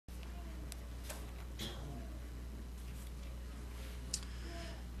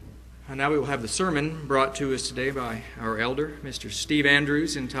Now we will have the sermon brought to us today by our elder, Mr. Steve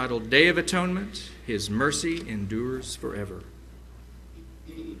Andrews, entitled Day of Atonement, His Mercy Endures Forever.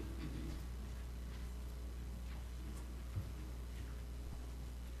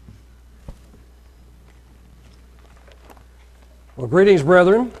 Well, greetings,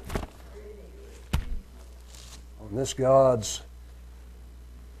 brethren, on this God's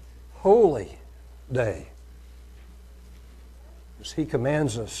holy day, as He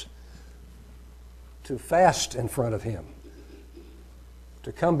commands us to fast in front of Him,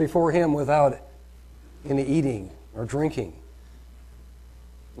 to come before Him without any eating or drinking,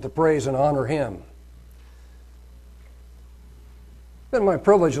 to praise and honor Him. It's been my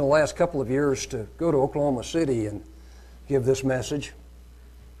privilege in the last couple of years to go to Oklahoma City and give this message.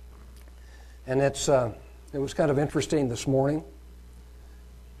 And it was kind of interesting this morning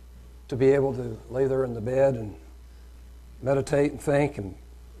to be able to lay there in the bed and meditate and think and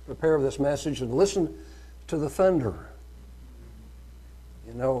prepare this message and listen to the thunder.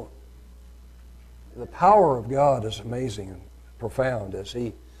 You know, the power of God is amazing and profound as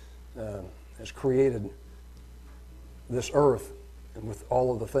He has created this earth and with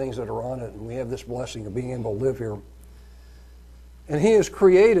all of the things that are on it, and we have this blessing of being able to live here. And He has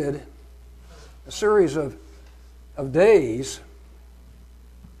created a series of days,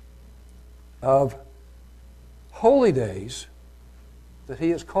 of holy days, that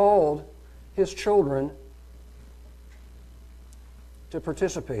He has called His children to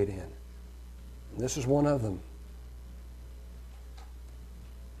participate in. And this is one of them.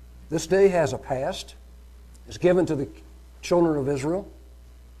 This day has a past. It's given to the children of Israel.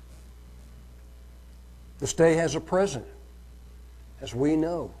 This day has a present. As we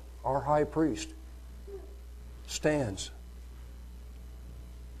know, our high priest stands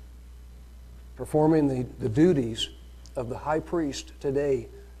performing the duties of the high priest today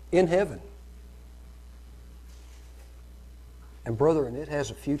in heaven. And brethren, it has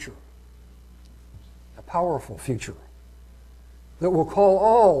a future, a powerful future, that will call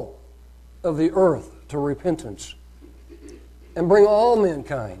all of the earth to repentance and bring all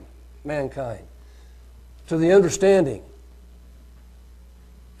mankind to the understanding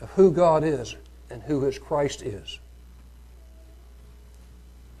of who God is and who His Christ is.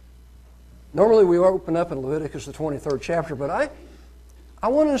 Normally we open up in Leviticus, the 23rd chapter, but I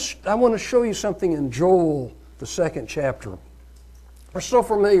want to show you something in Joel, the 2nd chapter. We're so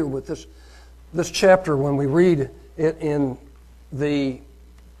familiar with this chapter when we read it in the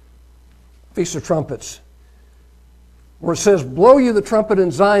Feast of Trumpets, where it says, "Blow you the trumpet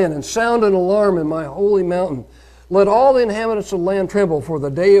in Zion and sound an alarm in my holy mountain. Let all the inhabitants of the land tremble, for the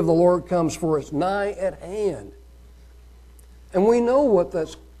day of the Lord comes, for it's nigh at hand." And we know what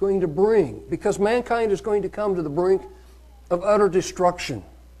that's going to bring, because mankind is going to come to the brink of utter destruction.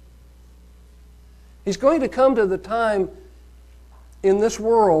 He's going to come to the time in this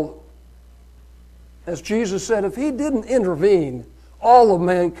world, as Jesus said, if He didn't intervene, all of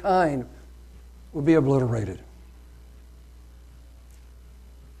mankind would be obliterated.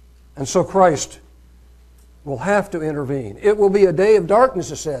 And so Christ will have to intervene. It will be a day of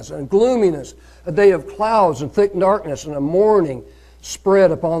darkness, it says, and gloominess, a day of clouds and thick darkness, and a mourning spread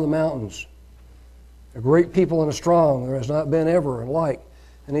upon the mountains. A great people and a strong, there has not been ever and like.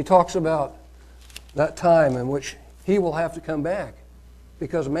 And He talks about that time in which He will have to come back,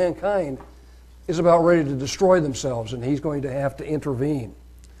 because mankind is about ready to destroy themselves, and He's going to have to intervene.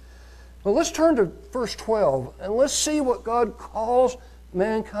 Well, let's turn to verse 12, and let's see what God calls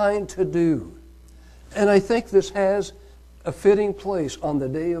mankind to do. And I think this has a fitting place on the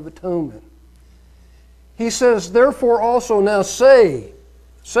Day of Atonement. He says, "Therefore also now say,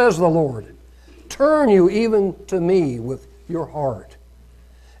 says the Lord, turn you even to me with your heart,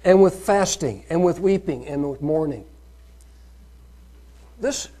 and with fasting, and with weeping, and with mourning."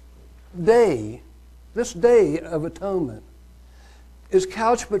 This day of atonement is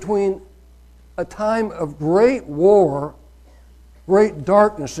couched between a time of great war, great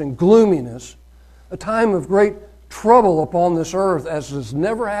darkness and gloominess, a time of great trouble upon this earth as has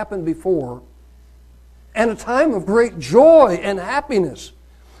never happened before, and a time of great joy and happiness.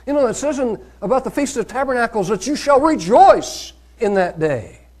 You know, it says about the Feast of Tabernacles that you shall rejoice in that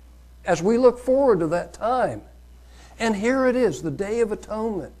day as we look forward to that time. And here it is, the Day of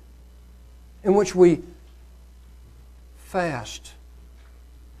Atonement, in which we fast.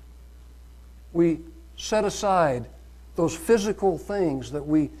 We set aside those physical things that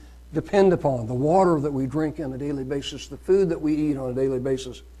we depend upon, the water that we drink on a daily basis, the food that we eat on a daily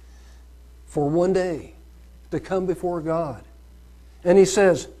basis, for one day to come before God. And He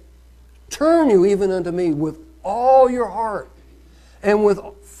says, turn you even unto me with all your heart and with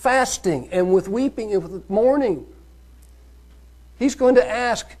fasting and with weeping and with mourning. He's going to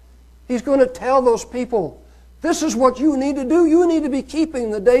ask, He's going to tell those people, this is what you need to do. You need to be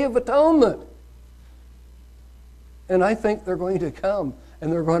keeping the Day of Atonement. And I think they're going to come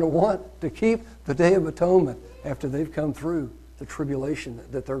and they're going to want to keep the Day of Atonement after they've come through the tribulation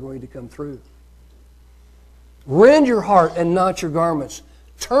that they're going to come through. Rend your heart and not your garments.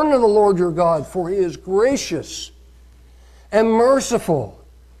 Turn to the Lord your God, for He is gracious and merciful,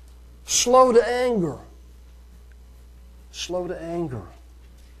 slow to anger,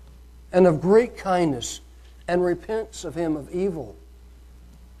 and of great kindness, and repents of him of evil.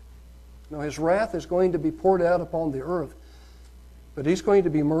 Now His wrath is going to be poured out upon the earth, but He's going to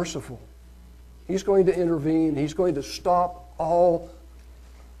be merciful. He's going to intervene. He's going to stop all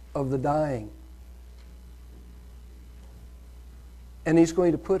of the dying. And He's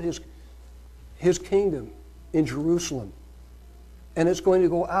going to put His kingdom in Jerusalem. And it's going to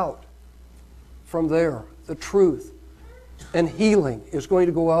go out from there. The truth and healing is going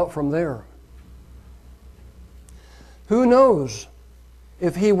to go out from there. Who knows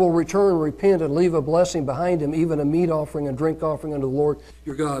if He will return, repent, and leave a blessing behind Him, even a meat offering and drink offering unto the Lord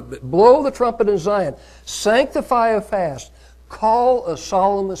your God. But blow the trumpet in Zion, sanctify a fast, call a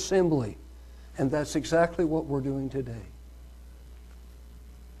solemn assembly. And that's exactly what we're doing today.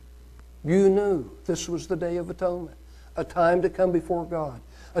 You knew this was the Day of Atonement, a time to come before God,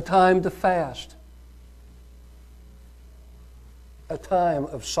 a time to fast, a time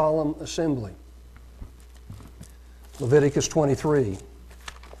of solemn assembly. Leviticus 23,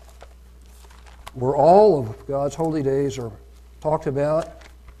 where all of God's holy days are talked about.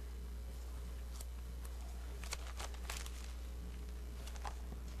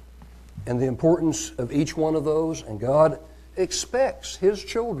 And the importance of each one of those, and God expects His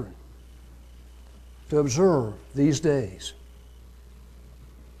children to observe these days.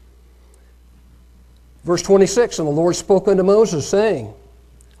 Verse 26, and the Lord spoke unto Moses, saying,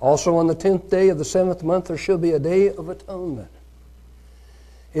 also on the 10th day of the 7th month there shall be a day of atonement.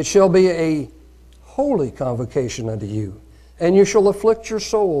 It shall be a holy convocation unto you, and you shall afflict your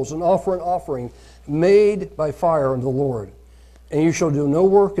souls and offer an offering made by fire unto the Lord. And you shall do no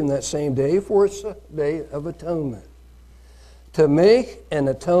work in that same day, for it's a day of atonement, to make an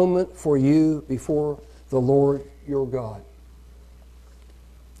atonement for you before the Lord your God.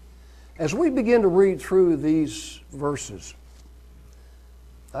 As we begin to read through these verses,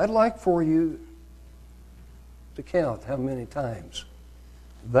 I'd like for you to count how many times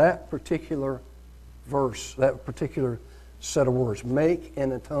that particular verse, that particular set of words, make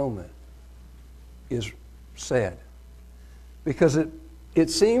an atonement, is said. Because it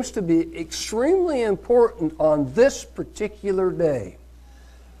seems to be extremely important on this particular day.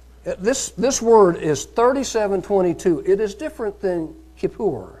 This word is 3722. It is different than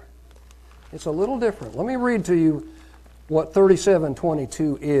Kippur. It's a little different. Let me read to you what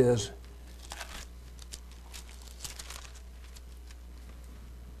 3722 is.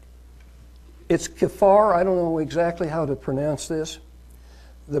 It's kafar. I don't know exactly how to pronounce this.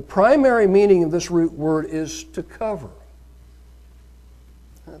 The primary meaning of this root word is to cover.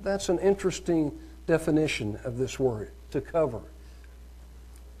 That's an interesting definition of this word, to cover.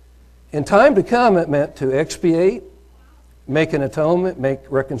 In time to come, it meant to expiate, make an atonement, make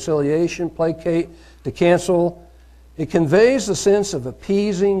reconciliation, placate, to cancel. It conveys the sense of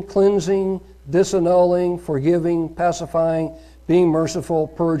appeasing, cleansing, disannulling, forgiving, pacifying, being merciful,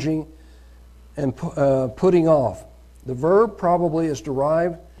 purging, and putting off. The verb probably is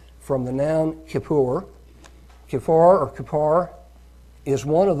derived from the noun kippur. Kippur or kippar is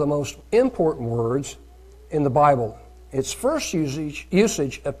one of the most important words in the Bible. Its first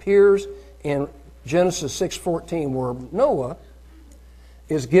usage appears in Genesis 6:14, where Noah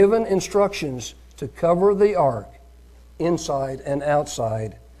is given instructions to cover the ark inside and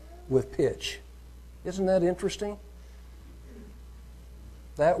outside with pitch. Isn't that interesting?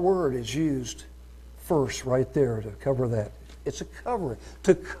 That word is used first right there to cover that. It's a covering,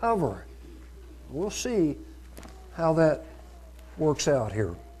 to cover. We'll see how that works out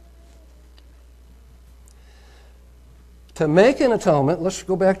here. To make an atonement, let's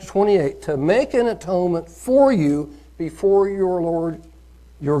go back to 28, to make an atonement for you before your Lord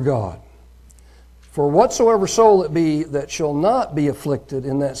your God. For whatsoever soul it be that shall not be afflicted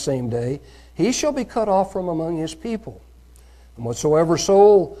in that same day, he shall be cut off from among his people. And whatsoever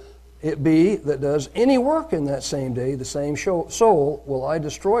soul it be that does any work in that same day, the same soul will I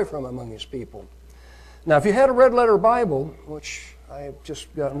destroy from among his people. Now, if you had a red letter Bible, which I have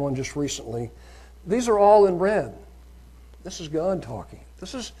just gotten one just recently, these are all in red. This is God talking.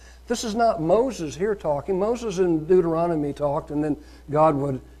 This is not Moses here talking. Moses in Deuteronomy talked, and then God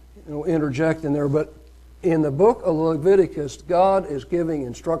would interject in there. But in the book of Leviticus, God is giving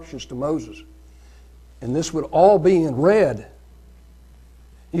instructions to Moses. And this would all be in red.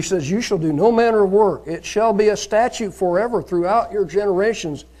 He says, "You shall do no manner of work. It shall be a statute forever throughout your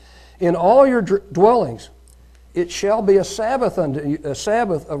generations in all your dwellings. It shall be a Sabbath unto you, a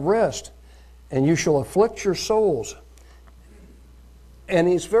Sabbath of rest, and you shall afflict your souls." And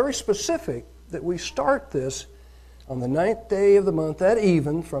he's very specific that we start this on the 9th day of the month at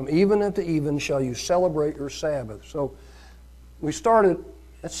even, from even unto even shall you celebrate your Sabbath. So we started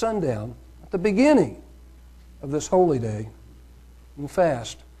at sundown, at the beginning of this holy day, and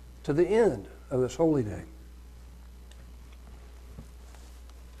fast to the end of this holy day.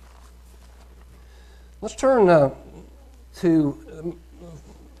 Let's turn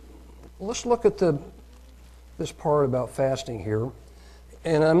let's look at this part about fasting here.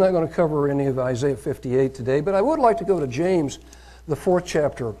 And I'm not going to cover any of Isaiah 58 today, but I would like to go to James, the 4th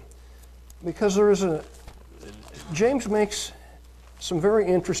chapter, because James makes some very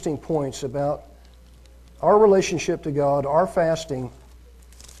interesting points about our relationship to God, our fasting,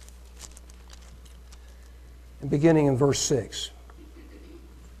 and beginning in verse 6.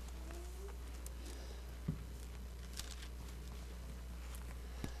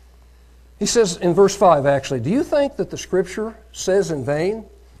 He says in verse 5, actually, "Do you think that the Scripture says in vain,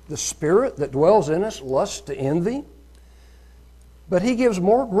 the Spirit that dwells in us lusts to envy? But He gives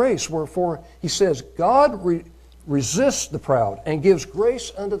more grace, wherefore He says, God resists the proud and gives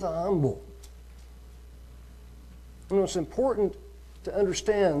grace unto the humble." You know, it's important to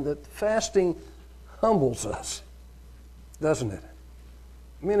understand that fasting humbles us, doesn't it?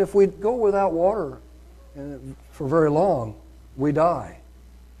 I mean, if we go without water for very long, we die.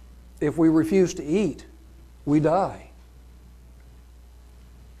 If we refuse to eat, we die.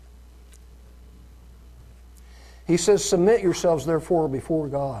 He says, "Submit yourselves therefore before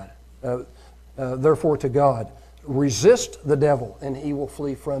God, therefore to God. Resist the devil, and he will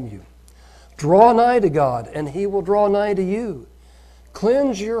flee from you. Draw nigh to God, and He will draw nigh to you.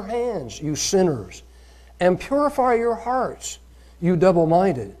 Cleanse your hands, you sinners, and purify your hearts, you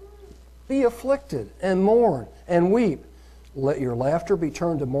double-minded. Be afflicted, and mourn, and weep. Let your laughter be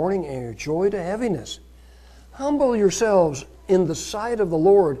turned to mourning, and your joy to heaviness. Humble yourselves in the sight of the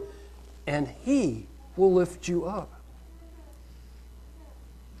Lord, and He will lift you up."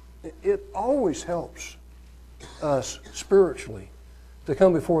 It always helps us spiritually to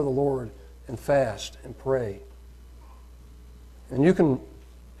come before the Lord and fast and pray. And you can,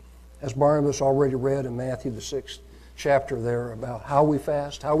 as Barnabas already read in Matthew the 6th chapter there, about how we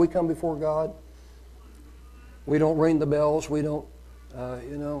fast, how we come before God. We don't ring the bells. We don't,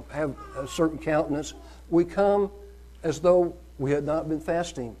 have a certain countenance. We come as though we had not been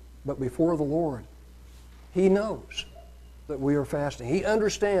fasting, but before the Lord. He knows that we are fasting. He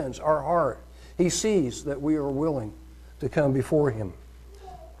understands our heart. He sees that we are willing to come before Him.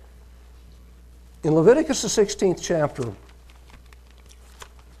 In Leviticus the 16th chapter,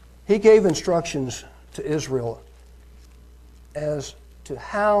 He gave instructions to Israel as to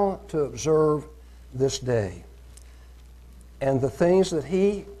how to observe this day. And the things that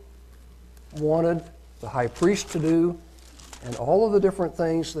He wanted the high priest to do, and all of the different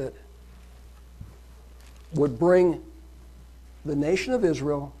things that would bring the nation of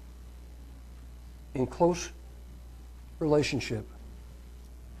Israel in close relationship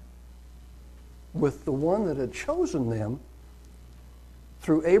with the one that had chosen them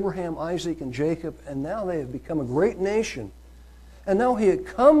through Abraham, Isaac, and Jacob, and now they had become a great nation. And now He had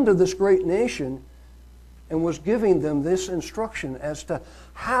come to this great nation and was giving them this instruction as to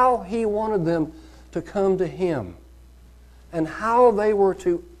how He wanted them to come to Him and how they were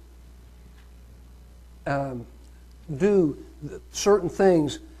to do certain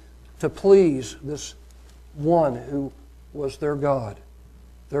things to please this one who was their God,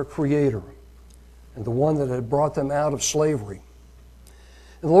 their Creator, and the one that had brought them out of slavery.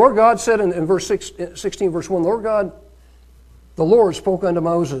 And the Lord God said in verse 16, verse 1, the Lord spoke unto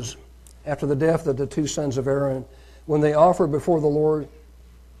Moses after the death of the two sons of Aaron, when they offered before the Lord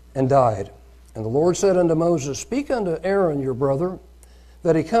and died. And the Lord said unto Moses, Speak unto Aaron your brother,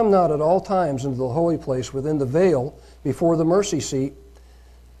 that he come not at all times into the holy place within the veil before the mercy seat,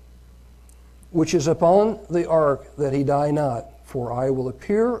 which is upon the ark, that he die not, for I will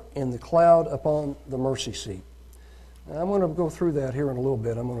appear in the cloud upon the mercy seat. Now, I'm going to go through that here in a little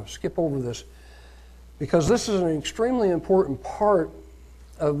bit. I'm going to skip over this because this is an extremely important part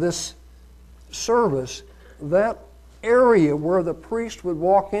of this service. That area where the priest would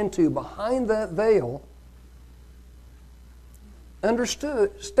walk into behind that veil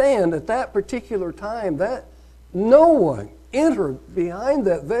understand at that particular time that no one entered behind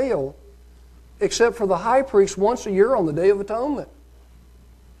that veil except for the high priest once a year on the Day of Atonement.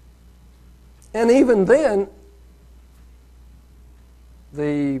 And even then,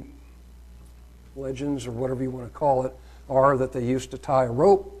 the legends, or whatever you want to call it, are that they used to tie a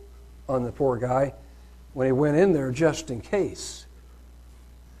rope on the poor guy when he went in there just in case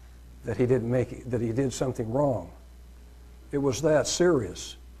that he did something wrong. It was that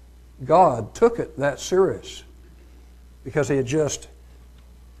serious. God took it that serious because he had just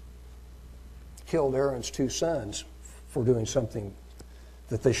killed Aaron's 2 sons for doing something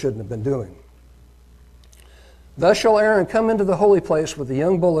that they shouldn't have been doing. Thus shall Aaron come into the holy place with the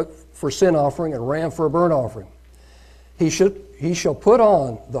young bullock for sin offering and ram for a burnt offering. He shall put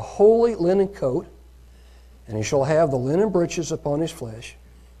on the holy linen coat, and he shall have the linen breeches upon his flesh.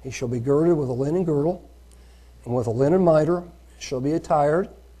 He shall be girded with a linen girdle, and with a linen mitre shall be attired.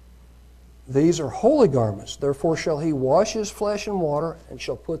 These are holy garments. Therefore shall he wash his flesh in water, and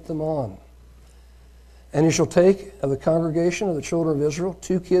shall put them on. And he shall take of the congregation of the children of Israel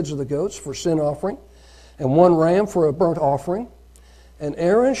 2 kids of the goats for sin offering, and 1 ram for a burnt offering. And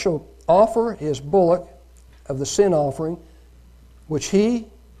Aaron shall offer his bullock of the sin offering, which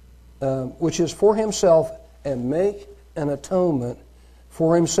is for himself, and make an atonement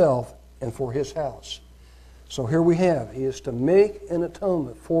for himself and for his house. So here we have, he is to make an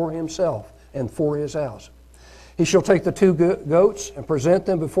atonement for himself and for his house. He shall take the 2 goats and present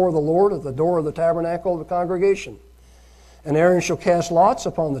them before the Lord at the door of the tabernacle of the congregation. And Aaron shall cast lots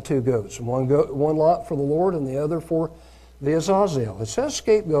upon the 2 goats, one lot for the Lord and the other for the Azazel. It says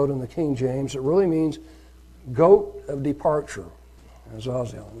scapegoat in the King James. It really means goat of departure.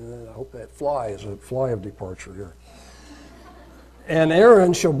 Azazel. I hope that fly is a fly of departure here. And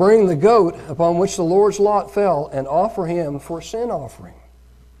Aaron shall bring the goat upon which the Lord's lot fell and offer him for sin offering.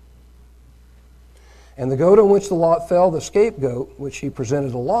 And the goat on which the lot fell, the scapegoat, which he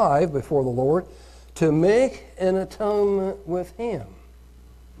presented alive before the Lord, to make an atonement with him.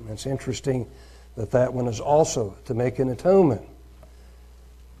 And it's interesting that one is also to make an atonement.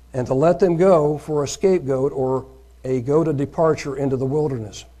 And to let them go for a scapegoat or a goat of departure into the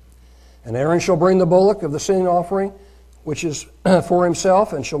wilderness. And Aaron shall bring the bullock of the sin offering, which is for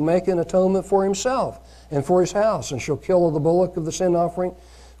himself, and shall make an atonement for himself and for his house, and shall kill the bullock of the sin offering,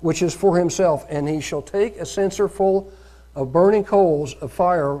 which is for himself. And he shall take a censer full of burning coals of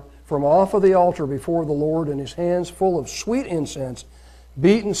fire from off of the altar before the Lord, and his hands full of sweet incense,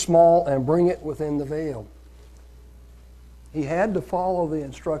 beaten small, and bring it within the veil. He had to follow the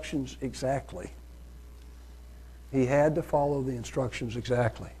instructions exactly. He had to follow the instructions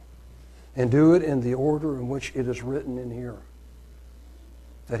exactly. And do it in the order in which it is written in here.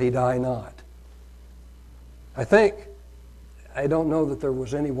 That he die not. I don't know that there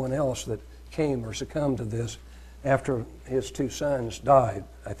was anyone else that came or succumbed to this after his 2 sons died.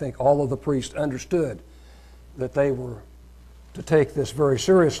 I think all of the priests understood that they were to take this very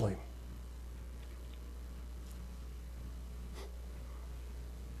seriously.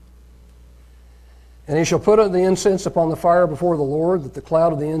 And he shall put the incense upon the fire before the Lord, that the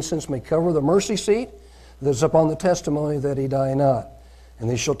cloud of the incense may cover the mercy seat that is upon the testimony, that he die not. And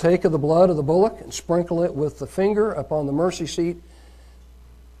he shall take of the blood of the bullock and sprinkle it with the finger upon the mercy seat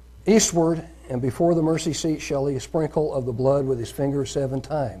eastward, and before the mercy seat shall he sprinkle of the blood with his finger 7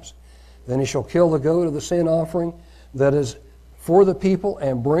 times. Then he shall kill the goat of the sin offering that is for the people,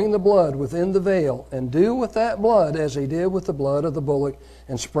 and bring the blood within the veil, and do with that blood as he did with the blood of the bullock,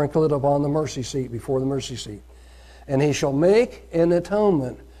 and sprinkle it upon the mercy seat before the mercy seat. And he shall make an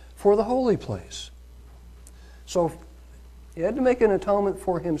atonement for the holy place. So he had to make an atonement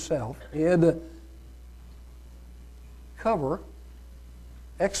for himself. He had to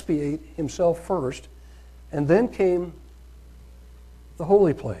expiate himself first, and then came the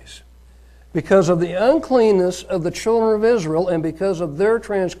holy place. Because of the uncleanness of the children of Israel, and because of their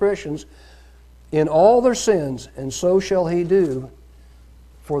transgressions in all their sins, and so shall he do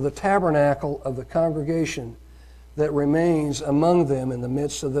for the tabernacle of the congregation that remains among them in the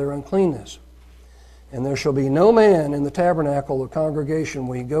midst of their uncleanness. And there shall be no man in the tabernacle of the congregation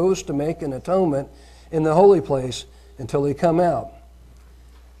when he goes to make an atonement in the holy place until he come out,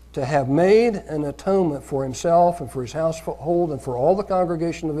 to have made an atonement for himself and for his household and for all the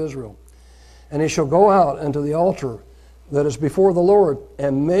congregation of Israel. And he shall go out unto the altar that is before the Lord,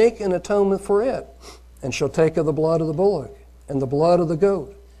 and make an atonement for it, and shall take of the blood of the bullock and the blood of the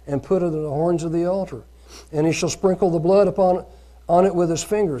goat, and put it in the horns of the altar. And he shall sprinkle the blood on it with his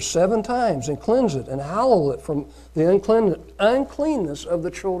fingers 7 times, and cleanse it, and hallow it from the uncleanness of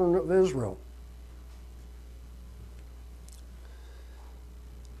the children of Israel.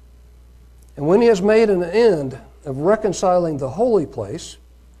 And when he has made an end of reconciling the holy place,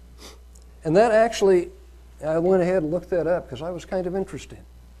 and that actually, I went ahead and looked that up because I was kind of interested.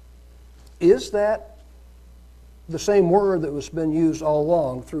 Is that the same word that was been used all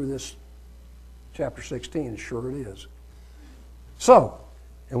along through this chapter 16? Sure it is. So,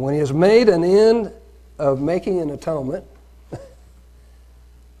 and when he has made an end of making an atonement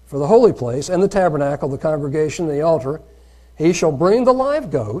for the holy place and the tabernacle, the congregation, and the altar, he shall bring the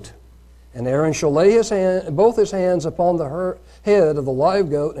live goat, and Aaron shall lay both his hands upon the head of the live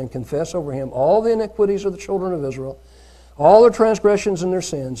goat and confess over him all the iniquities of the children of Israel, all their transgressions and their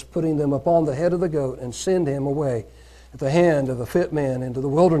sins, putting them upon the head of the goat, and send him away at the hand of a fit man into the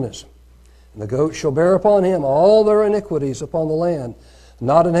wilderness. And the goat shall bear upon him all their iniquities upon the land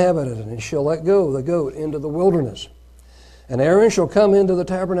not inhabited, and he shall let go the goat into the wilderness. And Aaron shall come into the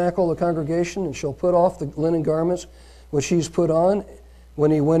tabernacle of the congregation, and shall put off the linen garments which he's put on when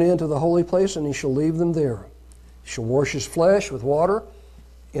he went into the holy place, and he shall leave them there. He shall wash his flesh with water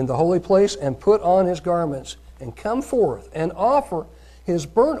in the holy place, and put on his garments, and come forth, and offer his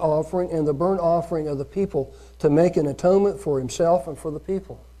burnt offering and the burnt offering of the people, to make an atonement for himself and for the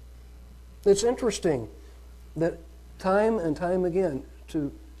people. It's interesting that time and time again, to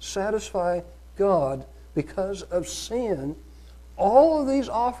satisfy God because of sin, all of these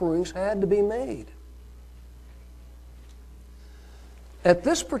offerings had to be made. At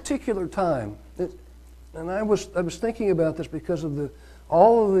this particular time, and I was thinking about this because of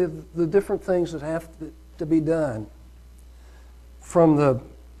all of the different things that have to be done, from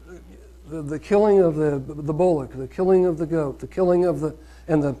the killing of the bullock, the killing of the goat, the killing of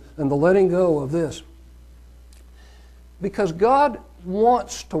and the letting go of this, because God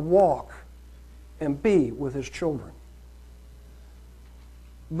wants to walk and be with his children,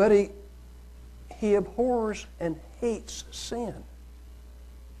 but he abhors and hates sin.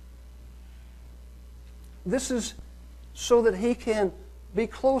 This is so that he can be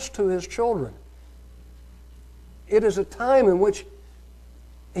close to his children. It is a time in which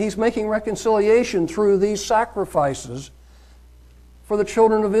he's making reconciliation through these sacrifices for the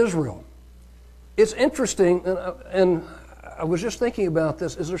children of Israel. It's interesting, and I was just thinking about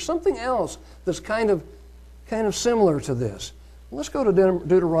this. Is there something else that's kind of similar to this? Let's go to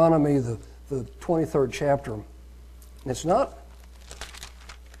Deuteronomy, the 23rd chapter. It's not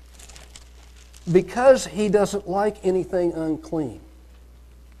because he doesn't like anything unclean.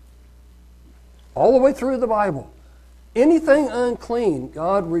 All the way through the Bible, anything unclean,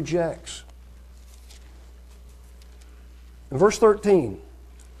 God rejects. In verse 13,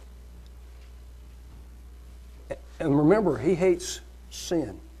 and remember, he hates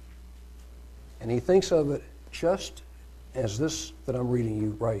sin. And he thinks of it just as this that I'm reading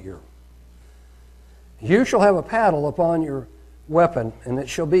you right here. You shall have a paddle upon your weapon, and it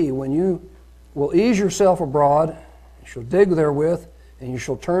shall be when you will ease yourself abroad, you shall dig therewith, and you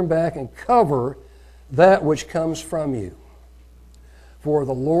shall turn back and cover that which comes from you. For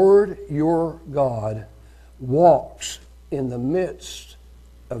the Lord your God walks in the midst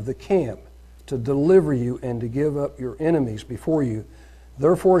of the camp to deliver you and to give up your enemies before you.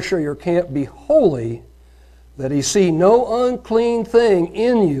 Therefore shall your camp be holy, that he see no unclean thing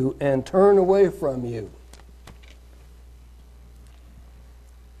in you and turn away from you.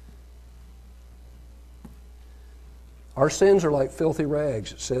 Our sins are like filthy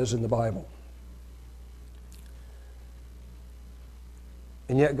rags, it says in the Bible.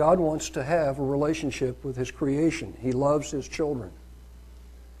 And yet God wants to have a relationship with his creation. He loves his children.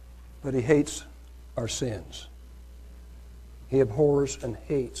 But he hates our sins. He abhors and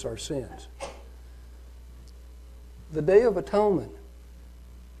hates our sins. The Day of Atonement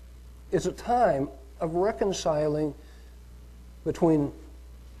is a time of reconciling between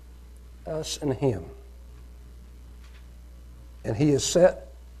us and him. And he set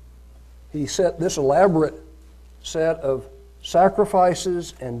this elaborate set of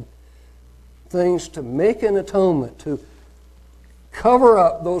sacrifices and things to make an atonement, to cover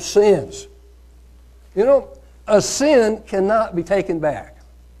up those sins. You know, a sin cannot be taken back.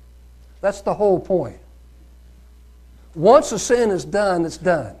 That's the whole point. Once a sin is done, it's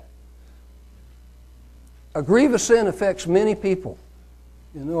done. A grievous sin affects many people.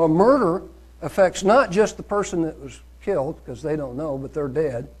 You know, a murder affects not just the person that was killed, because they don't know, but they're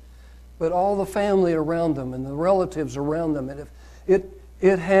dead, but all the family around them and the relatives around them. And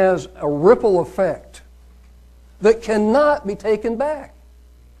it has a ripple effect that cannot be taken back.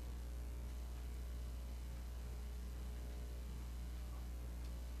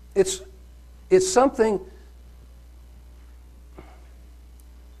 It's something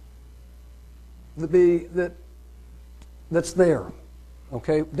that's there.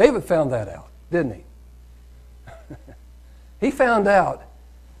 Okay? David found that out, didn't he? He found out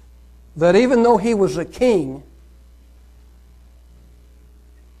that even though he was a king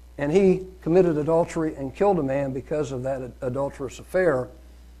and he committed adultery and killed a man because of that adulterous affair,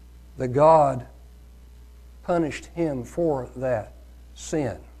 that God punished him for that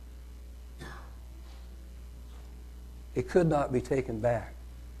sin. It could not be taken back.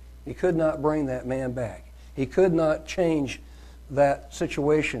 He could not bring that man back. He could not change that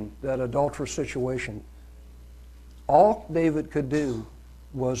situation, that adulterous situation. All David could do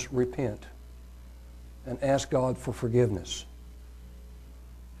was repent and ask God for forgiveness.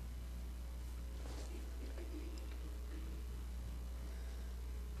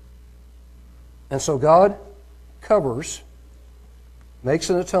 And so God covers, makes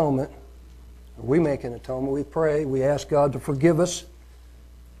an atonement. We make an atonement. We pray. We ask God to forgive us.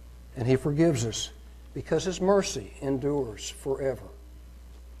 And He forgives us because His mercy endures forever.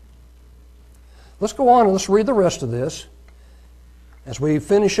 Let's go on and let's read the rest of this as we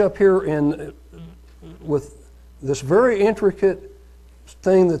finish up here with this very intricate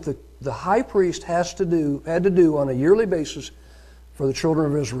thing that the high priest had to do on a yearly basis for the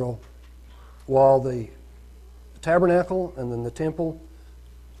children of Israel while the tabernacle and then the temple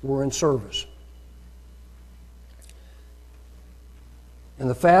were in service. And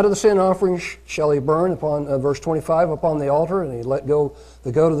the fat of the sin offering shall he burn upon, verse 25, upon the altar, and he let go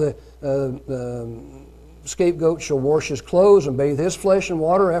the goat of the scapegoat shall wash his clothes and bathe his flesh in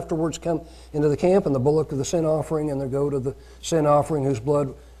water. Afterwards come into the camp, and the bullock of the sin offering and the goat of the sin offering, whose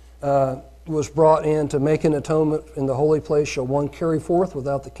blood was brought in to make an atonement in the holy place, shall one carry forth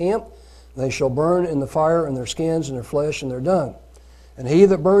without the camp. They shall burn in the fire, and their skins and their flesh and their dung. And he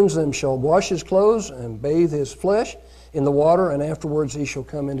that burns them shall wash his clothes and bathe his flesh in the water, and afterwards he shall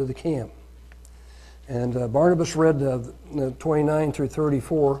come into the camp. And Barnabas read 29 through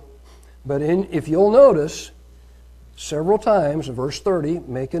 34. But if you'll notice, several times in verse 30,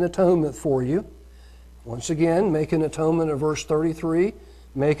 make an atonement for you. Once again, make an atonement in verse 33.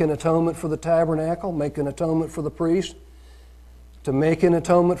 Make an atonement for the tabernacle. Make an atonement for the priest. To make an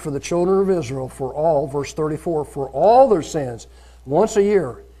atonement for the children of Israel for all, verse 34, for all their sins, once a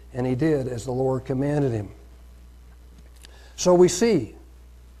year. And he did as the Lord commanded him. So we see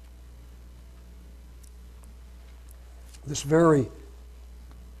this very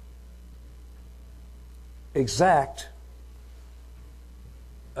exact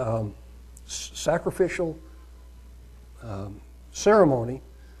sacrificial ceremony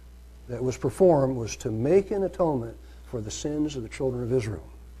that was performed was to make an atonement for the sins of the children of Israel.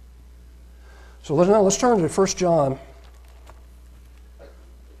 So let's turn to 1 John.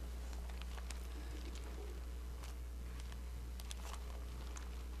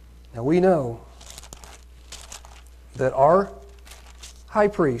 Now we know that our high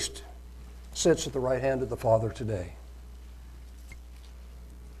priest sits at the right hand of the Father today.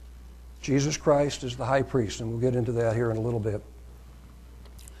 Jesus Christ is the high priest, and we'll get into that here in a little bit.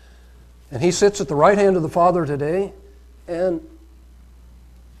 And he sits at the right hand of the Father today, and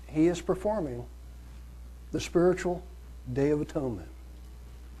he is performing the spiritual Day of Atonement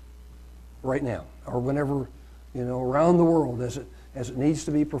right now, or whenever, around the world as it needs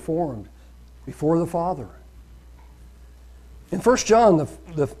to be performed before the Father. In 1 John,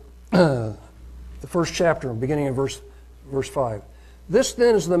 the first chapter, beginning in verse 5, this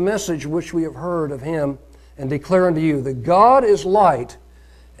then is the message which we have heard of him and declare unto you, that God is light,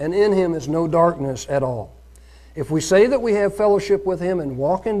 and in him is no darkness at all. If we say that we have fellowship with him and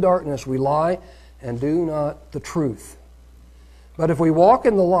walk in darkness, we lie and do not the truth. But if we walk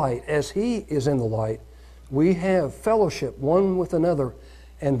in the light, as he is in the light, we have fellowship one with another,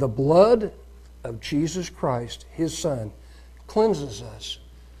 and the blood of Jesus Christ, his Son, cleanses us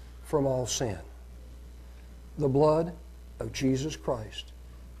from all sin. The blood of Jesus Christ,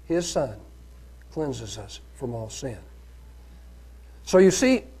 his Son, cleanses us from all sin. So you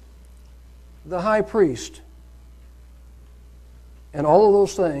see, the high priest and all of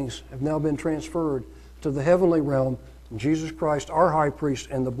those things have now been transferred to the heavenly realm. Jesus Christ, our high priest,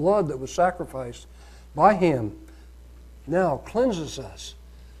 and the blood that was sacrificed by him now cleanses us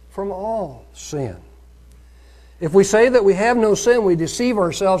from all sin. If we say that we have no sin, we deceive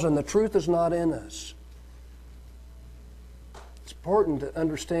ourselves and the truth is not in us. It's important to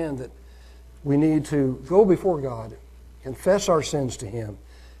understand that we need to go before God, confess our sins to him,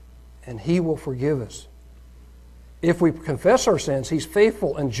 and he will forgive us. If we confess our sins, he's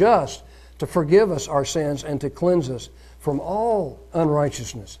faithful and just to forgive us our sins and to cleanse us from all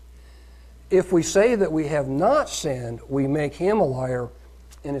unrighteousness. If we say that we have not sinned, we make him a liar,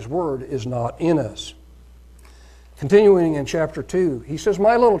 and his word is not in us. Continuing in chapter 2, he says,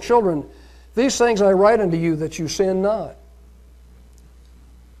 "My little children, these things I write unto you that you sin not."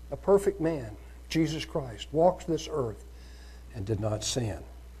 A perfect man, Jesus Christ, walked this earth and did not sin.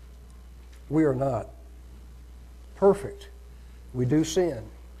 We are not perfect. We do sin.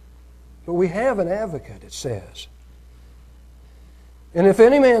 But we have an advocate, it says. And if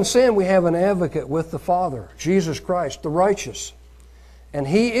any man sin, we have an advocate with the Father, Jesus Christ, the righteous. And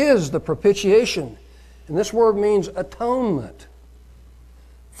He is the propitiation. And this word means atonement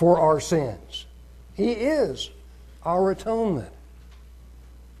for our sins. He is our atonement.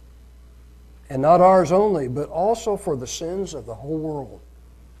 And not ours only, but also for the sins of the whole world.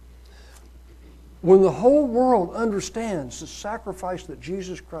 When the whole world understands the sacrifice that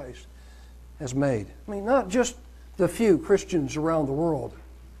Jesus Christ has made, I mean, not just the few Christians around the world,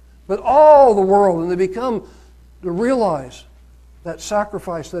 but all the world, and they become to realize that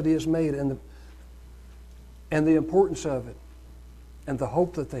sacrifice that He has made and the importance of it and the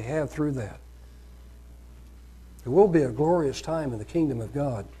hope that they have through that. It will be a glorious time in the kingdom of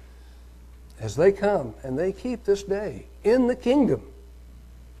God as they come and they keep this day in the kingdom.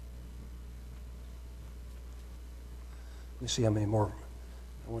 Let me see how many more.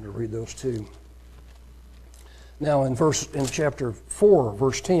 I want to read those too. Now in chapter 4,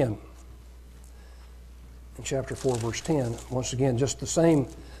 verse 10. In chapter 4, verse 10, once again, just the same,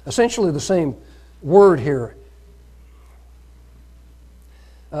 essentially the same word here.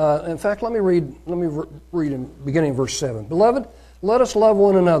 In fact, let me read in beginning of verse 7. "Beloved, let us love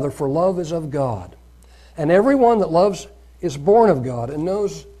one another, for love is of God. And everyone that loves is born of God and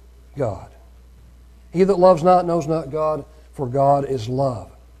knows God. He that loves not knows not God, for God is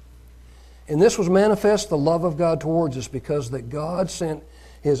love. And this was manifest, the love of God towards us, because that God sent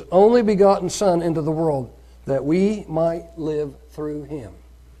His only begotten Son into the world, that we might live through Him."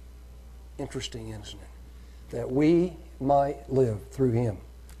 Interesting, isn't it? That we might live through Him.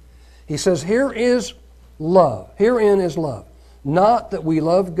 He says, "Here is love. Herein is love. Not that we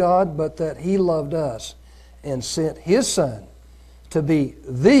loved God, but that He loved us and sent His Son to be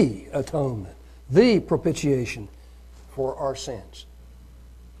the atonement, the propitiation for our sins."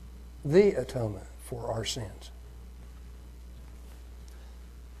 The atonement for our sins.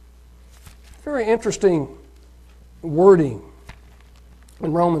 Very interesting wording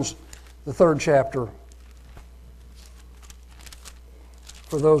in Romans, the 3rd chapter.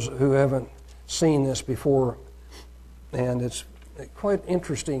 For those who haven't seen this before, and it's quite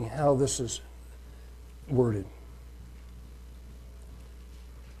interesting how this is worded.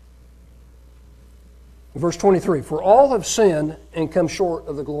 Verse 23, "For all have sinned and come short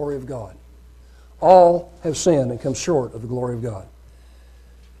of the glory of God." All have sinned and come short of the glory of God.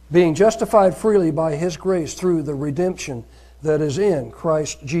 "Being justified freely by His grace through the redemption that is in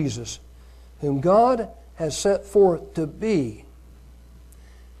Christ Jesus, whom God has set forth to be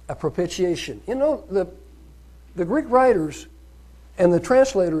a propitiation." You know, the Greek writers and the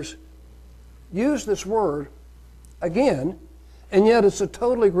translators use this word again, and yet it's a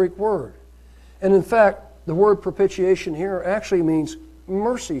totally Greek word. And in fact, the word propitiation here actually means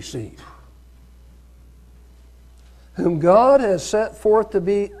mercy seat. Whom God has set forth to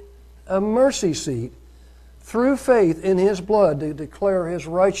be a mercy seat through faith in His blood to declare His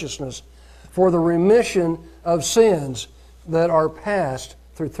righteousness for the remission of sins that are past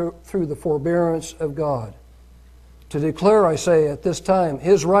through the forbearance of God. To declare, I say, at this time,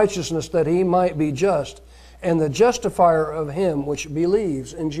 His righteousness, that He might be just and the justifier of him which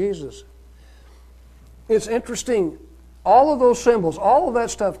believes in Jesus. It's interesting, all of those symbols, all of that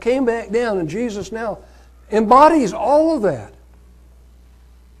stuff came back down, and Jesus now embodies all of that.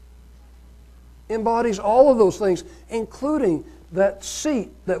 Embodies all of those things, including that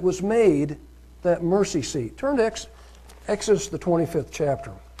seat that was made, that mercy seat. Turn to Exodus, the 25th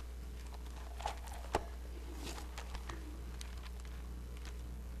chapter.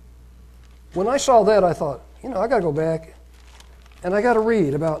 When I saw that, I thought, I got to go back and I got to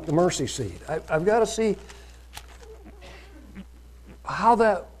read about the mercy seat. I've got to see how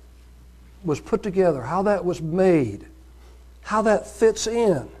that was put together, how that was made, how that fits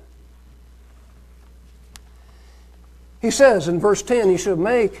in. He says in verse 10, "He shall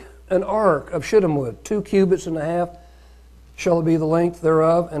make an ark of shittim wood, 2 cubits and a half shall it be the length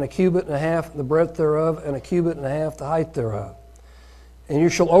thereof, and 1 cubit and a half the breadth thereof, and 1 cubit and a half the height thereof. And you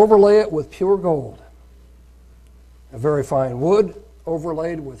shall overlay it with pure gold, a very fine wood,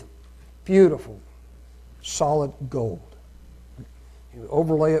 overlaid with beautiful, solid gold." You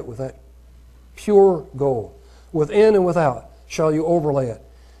overlay it with that pure gold. "Within and without shall you overlay it,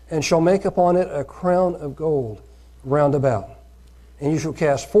 and shall make upon it a crown of gold round about. And you shall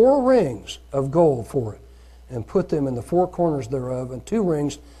cast 4 rings of gold for it, and put them in the four corners thereof, and 2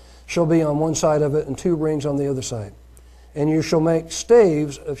 rings shall be on one side of it, and 2 rings on the other side. And you shall make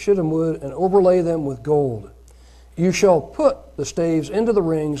staves of shittim wood, and overlay them with gold. You shall put the staves into the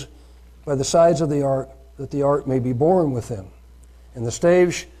rings by the sides of the ark, that the ark may be borne with them. And the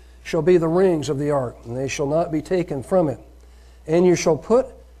staves shall be the rings of the ark, and they shall not be taken from it. And you shall put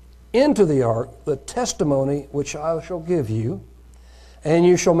into the ark the testimony which I shall give you, and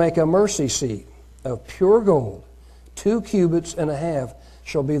you shall make a mercy seat of pure gold. 2 cubits and a half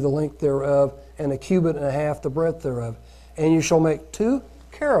shall be the length thereof, and 1 cubit and a half the breadth thereof. And you shall make 2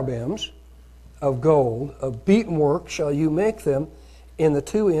 cherubims of gold, of beaten work shall you make them in the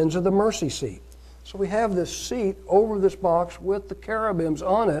 2 ends of the mercy seat. So we have this seat over this box with the cherubims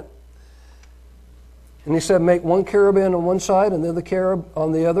on it. And he said, make 1 cherubim on one side and the other cherub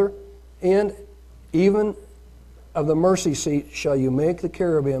on the other end. Even of the mercy seat shall you make the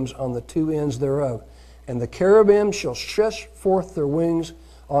cherubims on the 2 ends thereof. And the cherubim shall stretch forth their wings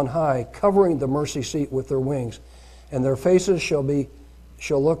on high, covering the mercy seat with their wings. And their faces shall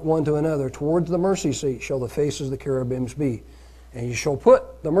look one to another. Towards the mercy seat shall the faces of the cherubims be. And you shall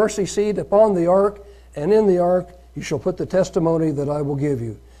put the mercy seat upon the ark, and in the ark you shall put the testimony that I will give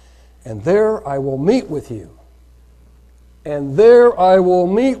you. And there I will meet with you. And there I will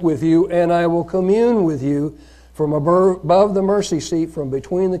meet with you, and I will commune with you from above the mercy seat, from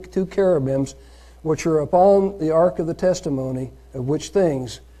between the 2 cherubims, which are upon the ark of the testimony, of which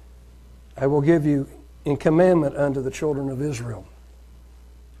things I will give you in commandment unto the children of Israel.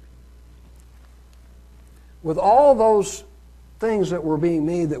 With all those things that were being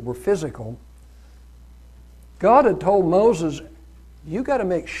made that were physical, God had told Moses, you got to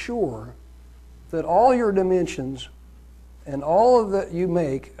make sure that all your dimensions and all of that you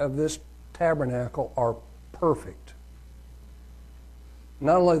make of this tabernacle are perfect.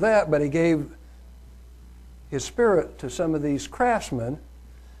 Not only that, but he gave his Spirit to some of these craftsmen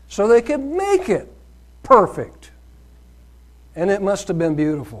so they could make it perfect. And it must have been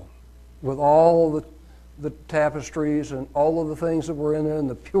beautiful with all the tapestries and all of the things that were in there and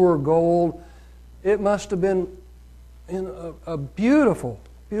the pure gold. It must have been in a beautiful,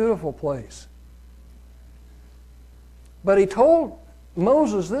 beautiful place. But he told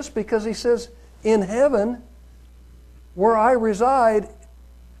Moses this because he says, in heaven, where I reside,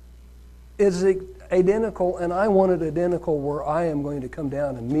 is identical, and I want it identical where I am going to come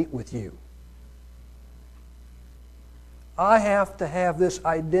down and meet with you. I have to have this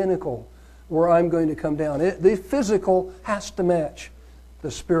identical where I'm going to come down. The physical has to match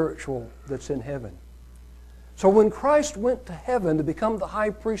the spiritual that's in heaven. So when Christ went to heaven to become the high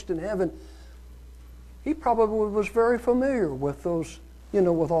priest in heaven, he probably was very familiar with those,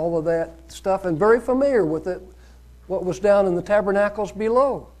 with all of that stuff, and very familiar with it, what was down in the tabernacles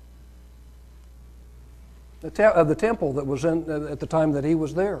below. Of the temple that was in at the time that he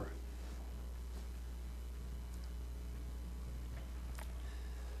was there.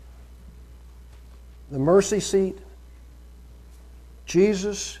 The mercy seat.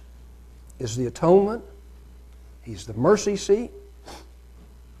 Jesus is the atonement. He's the mercy seat.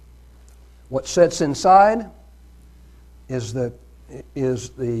 What sits inside is the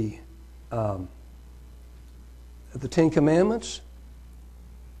 10 Commandments,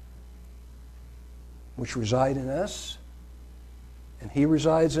 which reside in us, and He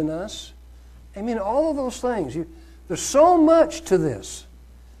resides in us. I mean, all of those things. There's so much to this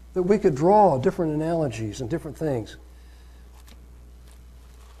that we could draw different analogies and different things.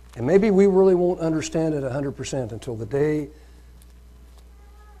 And maybe we really won't understand it 100% until the day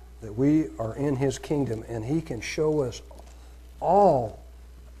that we are in His kingdom and He can show us all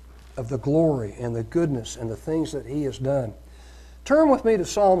of the glory and the goodness and the things that He has done. Turn with me to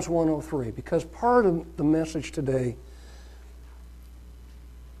Psalms 103, because part of the message today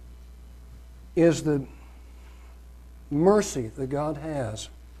is the mercy that God has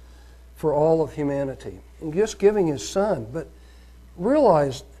for all of humanity and just giving His Son. But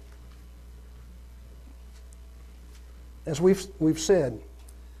realize, as we've said,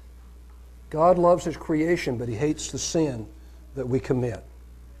 God loves His creation, but He hates the sin that we commit.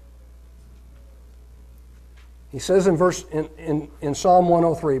 He says in Psalm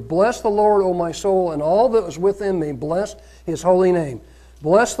 103, "Bless the Lord, O my soul, and all that is within me. Bless His holy name.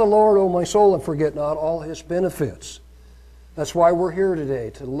 Bless the Lord, O my soul, and forget not all His benefits." That's why we're here today,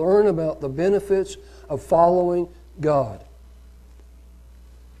 to learn about the benefits of following God,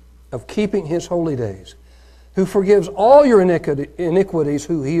 of keeping His holy days, who forgives all your iniquities,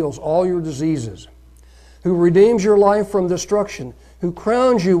 who heals all your diseases, who redeems your life from destruction, who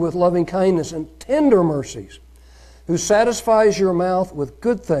crowns you with loving kindness and tender mercies, who satisfies your mouth with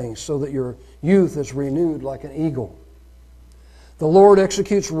good things so that your Youth is renewed like an eagle. The Lord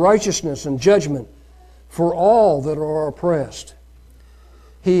executes righteousness and judgment for all that are oppressed.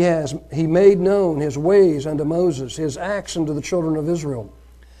 He made known His ways unto Moses, His acts unto the children of Israel.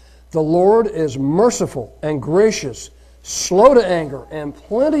 The Lord is merciful and gracious, slow to anger, and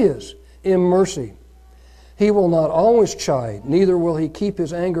plenteous in mercy. He will not always chide, neither will He keep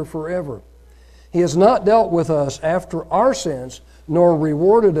His anger forever. He has not dealt with us after our sins, nor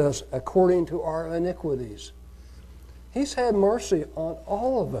rewarded us according to our iniquities. He's had mercy on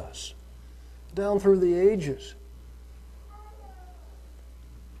all of us down through the ages.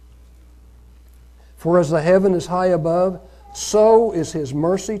 For as the heaven is high above, so is His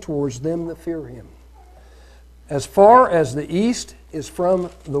mercy towards them that fear Him. As far as the east is from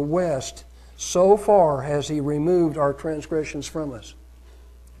the west, so far has He removed our transgressions from us.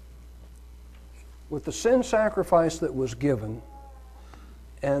 With the sin sacrifice that was given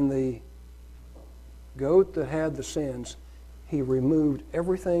and the goat that had the sins, He removed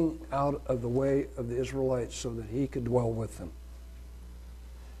everything out of the way of the Israelites so that He could dwell with them.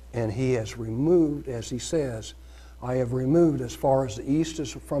 And He has removed, as He says, I have removed as far as the east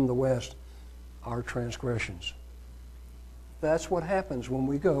is from the west, our transgressions. That's what happens when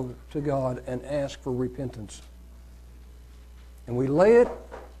we go to God and ask for repentance. And we lay it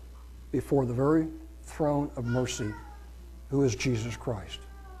before the very throne of mercy, who is Jesus Christ.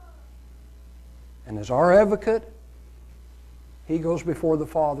 And as our advocate, He goes before the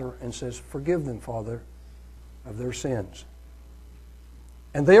Father and says, forgive them, Father, of their sins.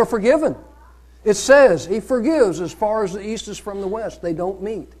 And they are forgiven. It says He forgives as far as the east is from the west. They don't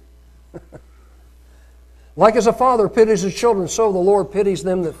meet. Like as a father pities his children, so the Lord pities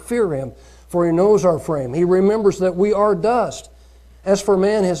them that fear Him, for He knows our frame. He remembers that we are dust. As for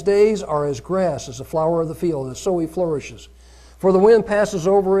man, his days are as grass, as the flower of the field, and so he flourishes. For the wind passes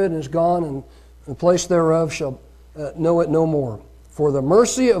over it and is gone, and the place thereof shall know it no more. For the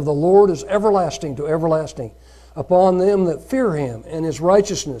mercy of the Lord is everlasting to everlasting, upon them that fear Him, and His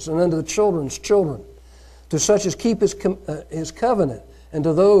righteousness, and unto the children's children, to such as keep His covenant, and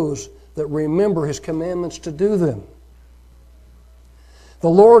to those that remember His commandments to do them. The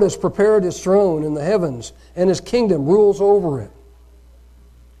Lord has prepared His throne in the heavens, and His kingdom rules over it.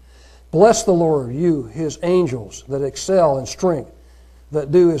 Bless the Lord, you, His angels, that excel in strength,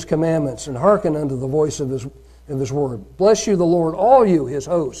 that do His commandments, and hearken unto the voice of His word. Bless you, the Lord, all you, His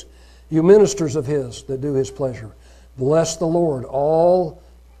hosts, you ministers of His that do His pleasure. Bless the Lord, all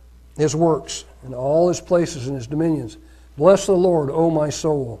His works, and all His places and His dominions. Bless the Lord, O my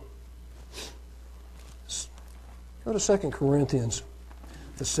soul. Go to 2 Corinthians,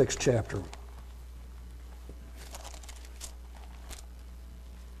 the 6th chapter.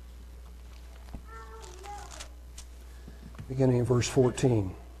 Beginning in verse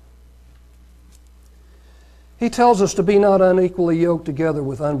 14. He tells us to be not unequally yoked together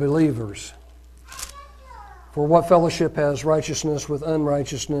with unbelievers. For what fellowship has righteousness with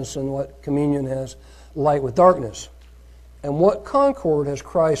unrighteousness, and what communion has light with darkness? And what concord has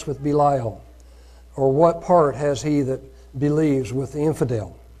Christ with Belial? Or what part has he that believes with the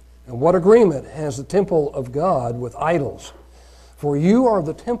infidel? And what agreement has the temple of God with idols? For you are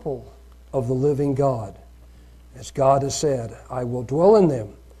the temple of the living God. As God has said, I will dwell in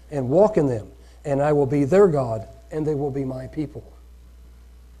them and walk in them, and I will be their God, and they will be my people.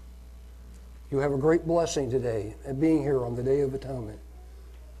 You have a great blessing today at being here on the Day of Atonement,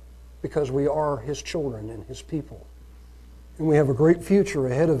 because we are His children and His people. And we have a great future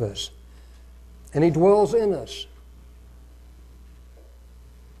ahead of us. And He dwells in us.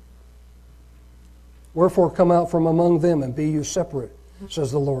 Wherefore come out from among them and be you separate,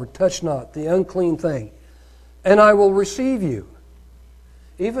 says the Lord. Touch not the unclean thing, and I will receive you.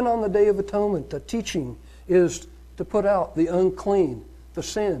 Even on the Day of Atonement, the teaching is to put out the unclean, the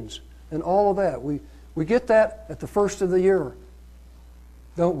sins, and all of that. We get that at the first of the year,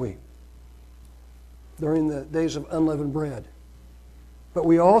 don't we? During the days of unleavened bread. But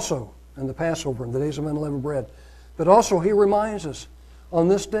we also, in the Passover, in the days of unleavened bread, but also He reminds us on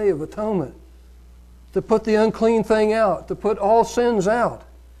this Day of Atonement to put the unclean thing out, to put all sins out.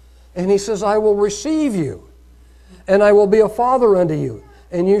 And He says, I will receive you, and I will be a father unto you,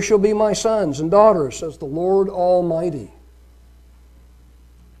 and you shall be my sons and daughters, says the Lord Almighty.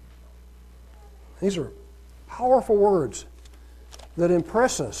 These are powerful words that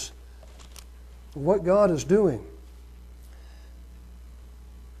impress us what God is doing.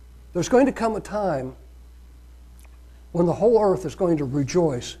 There's going to come a time when the whole earth is going to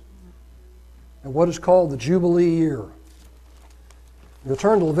rejoice in what is called the Jubilee year. You'll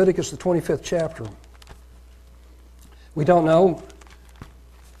turn to Leviticus, the 25th chapter. We don't know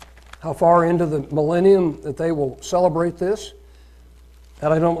how far into the millennium that they will celebrate this.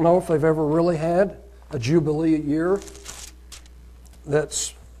 And I don't know if they've ever really had a Jubilee year.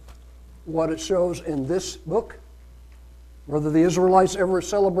 That's what it shows in this book. Whether the Israelites ever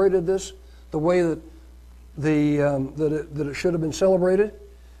celebrated this the way that it should have been celebrated.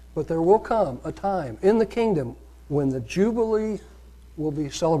 But there will come a time in the kingdom when the Jubilee will be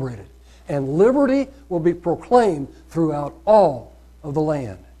celebrated. And liberty will be proclaimed throughout all of the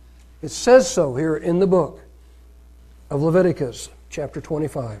land. It says so here in the book of Leviticus, chapter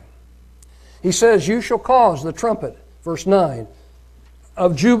 25. He says, you shall cause the trumpet, verse 9,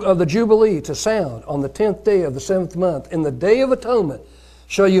 of the Jubilee to sound on the 10th day of the 7th month. In the day of atonement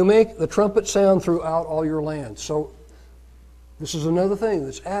shall you make the trumpet sound throughout all your land. So this is another thing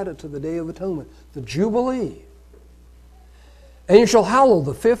that's added to the Day of Atonement, the Jubilee. And you shall hallow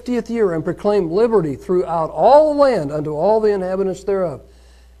the 50th year and proclaim liberty throughout all the land unto all the inhabitants thereof.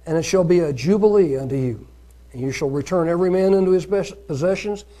 And it shall be a Jubilee unto you. And you shall return every man unto his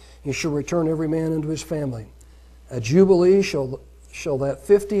possessions. You shall return every man unto his family. A Jubilee shall that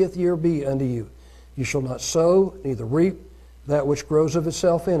 50th year be unto you. You shall not sow, neither reap that which grows of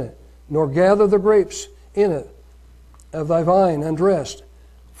itself in it, nor gather the grapes in it of thy vine undressed.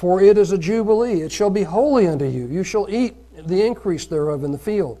 For it is a Jubilee, it shall be holy unto you. You shall eat the increase thereof in the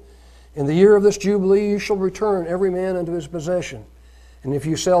field. In the year of this Jubilee you shall return every man unto his possession. And if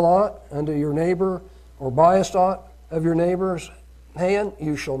you sell aught unto your neighbor, or buyest aught of your neighbor's hand,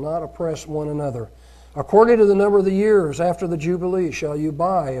 you shall not oppress one another. According to the number of the years after the Jubilee shall you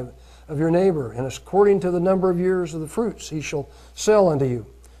buy of your neighbor, and according to the number of years of the fruits he shall sell unto you.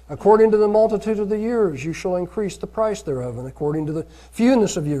 According to the multitude of the years you shall increase the price thereof, and according to the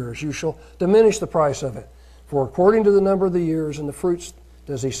fewness of years you shall diminish the price of it. For according to the number of the years and the fruits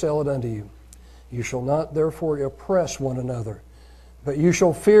does he sell it unto you. You shall not therefore oppress one another, but you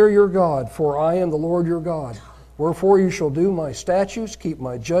shall fear your God, for I am the Lord your God. Wherefore you shall do my statutes, keep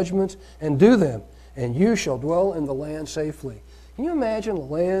my judgments, and do them, and you shall dwell in the land safely. Can you imagine a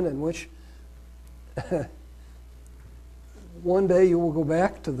land in which one day you will go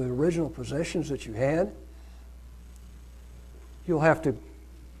back to the original possessions that you had? You'll have to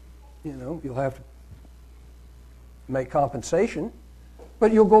make compensation,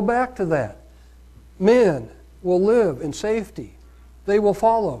 but you'll go back to that. Men will live in safety. They will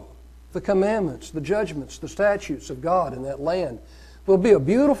follow the commandments, the judgments, the statutes of God in that land. It will be a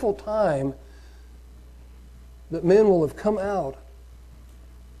beautiful time that men will have come out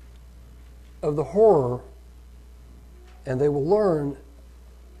of the horror, and they will learn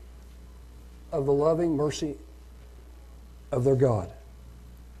of the loving mercy of their God,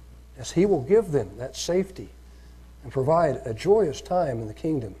 as He will give them that safety and provide a joyous time in the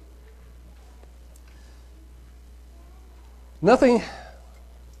kingdom. Nothing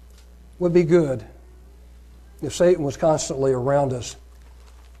would be good if Satan was constantly around us.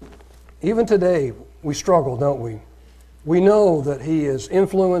 Even today, we struggle, don't we? We know that he is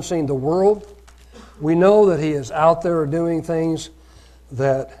influencing the world. We know that he is out there doing things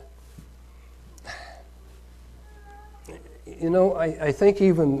that, I think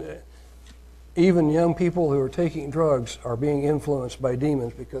even young people who are taking drugs are being influenced by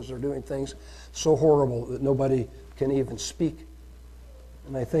demons because they're doing things so horrible that nobody can even speak.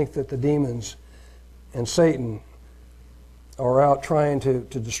 And I think that the demons and Satan are out trying to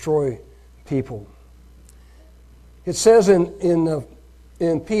destroy people. It says in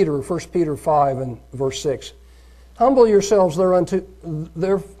Peter, 1 Peter 5 and verse 6, humble yourselves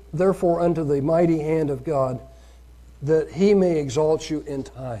therefore unto the mighty hand of God, that He may exalt you in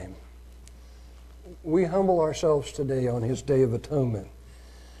time. We humble ourselves today on His Day of Atonement.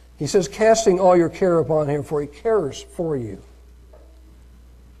 He says, casting all your care upon Him, for He cares for you.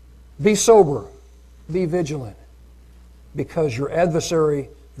 Be sober, be vigilant, because your adversary,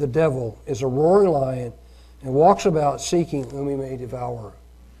 the devil, is a roaring lion and walks about seeking whom he may devour.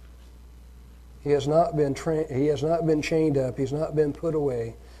 He has not been chained up. He's not been put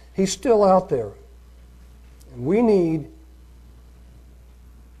away. He's still out there. And we need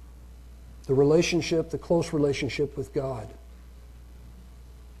the close relationship with God.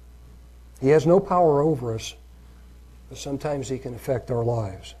 He has no power over us, but sometimes He can affect our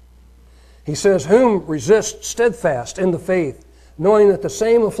lives. He says, whom resist steadfast in the faith, knowing that the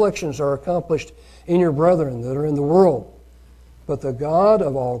same afflictions are accomplished in your brethren that are in the world. But the God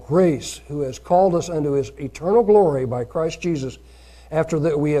of all grace, who has called us unto His eternal glory by Christ Jesus, after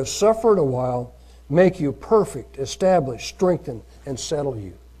that we have suffered a while, make you perfect, establish, strengthen, and settle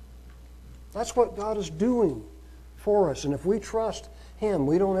you. That's what God is doing for us. And if we trust Him,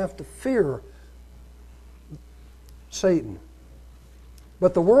 we don't have to fear Satan.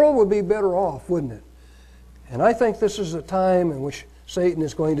 But the world would be better off, wouldn't it? And I think this is a time in which Satan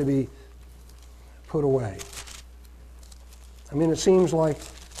is going to be put away. I mean, it seems like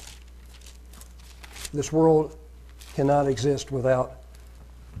this world cannot exist without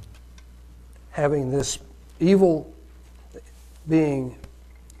having this evil being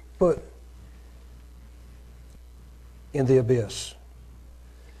put in the abyss.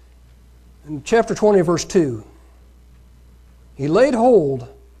 In chapter 20, verse 2, he laid hold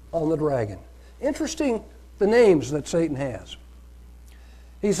on the dragon. Interesting, the names that Satan has.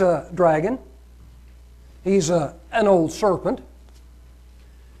 He's a dragon. He's an old serpent.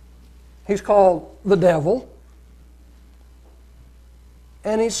 He's called the devil.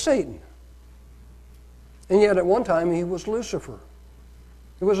 And he's Satan. And yet at one time he was Lucifer.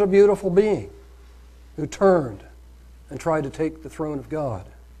 He was a beautiful being who turned and tried to take the throne of God.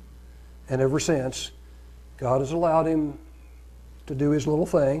 And ever since, God has allowed him to do his little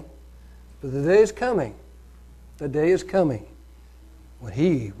thing. But the day is coming when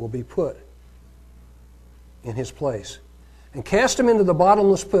he will be put in his place and cast him into the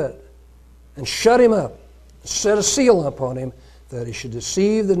bottomless pit and shut him up, set a seal upon him that he should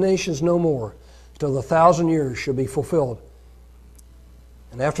deceive the nations no more till the 1,000 years should be fulfilled.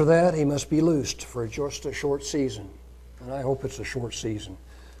 And after that, he must be loosed for just a short season. And I hope it's a short season.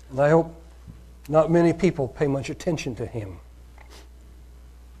 And I hope not many people pay much attention to him.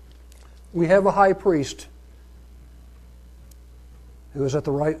 We have a high priest who is at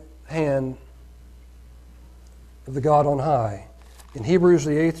the right hand of the God on high. In Hebrews,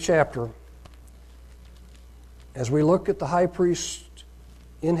 the 8th chapter, as we look at the high priest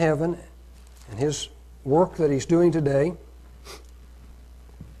in heaven and his work that he's doing today,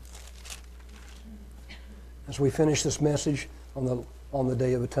 as we finish this message on the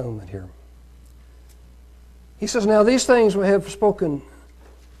Day of Atonement here. He says, now these things we have spoken,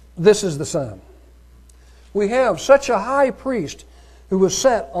 this is the Son. We have such a high priest who was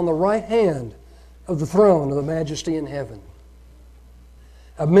set on the right hand of the throne of the majesty in heaven,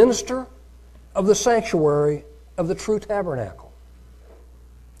 a minister of the sanctuary of the true tabernacle.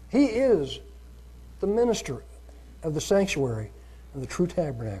 He is the minister of the sanctuary of the true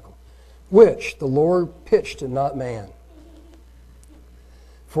tabernacle, which the Lord pitched and not man.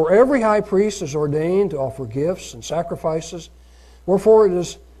 For every high priest is ordained to offer gifts and sacrifices, wherefore it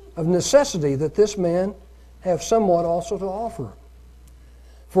is of necessity that this man have somewhat also to offer.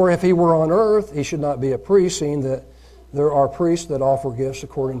 For if he were on earth, he should not be a priest, seeing that there are priests that offer gifts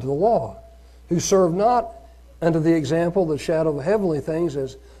according to the law, who serve not unto the example, the shadow of heavenly things,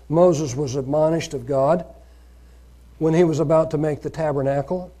 as Moses was admonished of God when he was about to make the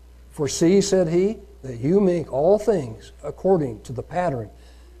tabernacle. For see, said he, that you make all things according to the pattern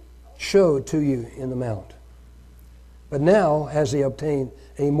showed to you in the mount. But now has he obtained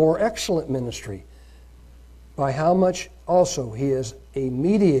a more excellent ministry, by how much also he is a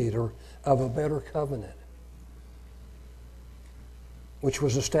mediator of a better covenant, which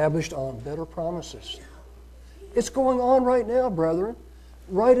was established on better promises. It's going on right now, brethren,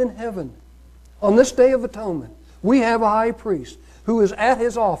 right in heaven. On this Day of Atonement, we have a high priest who is at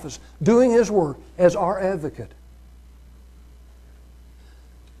his office doing his work as our advocate.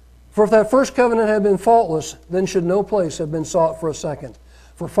 For if that first covenant had been faultless, then should no place have been sought for a second.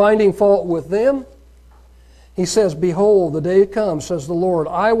 For finding fault with them, he says, behold, the day comes, says the Lord,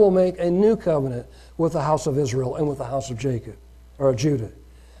 I will make a new covenant with the house of Israel and with the house of Judah.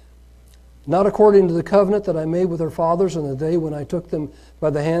 Not according to the covenant that I made with their fathers in the day when I took them by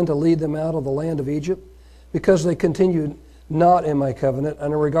the hand to lead them out of the land of Egypt, because they continued not in my covenant,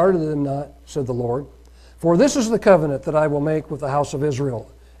 and I regarded them not, said the Lord. For this is the covenant that I will make with the house of Israel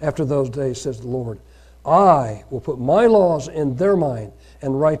after those days, says the Lord. I will put my laws in their mind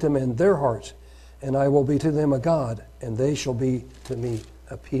and write them in their hearts, and I will be to them a God, and they shall be to me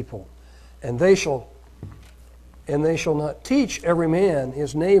a people. And they shall not teach every man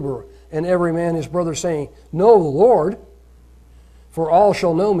his neighbor and every man his brother, saying, know the Lord, for all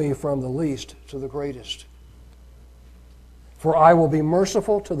shall know me from the least to the greatest. For I will be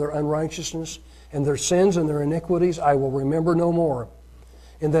merciful to their unrighteousness, and their sins and their iniquities I will remember no more.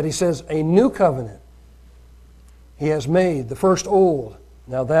 In that he says, a new covenant he has made, the first old.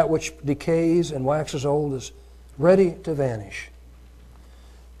 Now that which decays and waxes old is ready to vanish.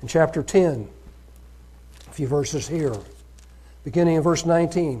 In chapter 10, a few verses here, beginning in verse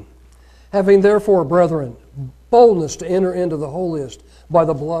 19. Having therefore, brethren, boldness to enter into the holiest by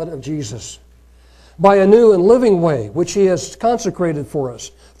the blood of Jesus, by a new and living way, which he has consecrated for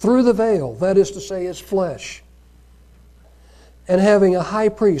us, through the veil, that is to say, his flesh, and having a high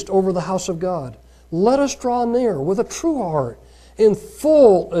priest over the house of God, let us draw near with a true heart, in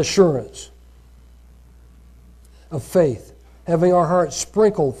full assurance of faith, having our hearts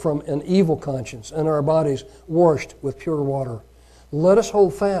sprinkled from an evil conscience and our bodies washed with pure water. Let us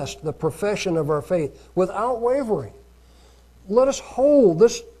hold fast the profession of our faith without wavering. Let us hold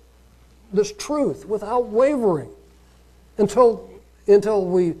this truth without wavering until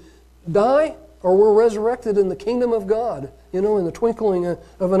we die or we're resurrected in the kingdom of God, in the twinkling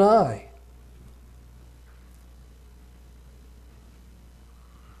of an eye.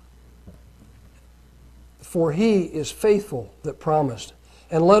 For he is faithful that promised.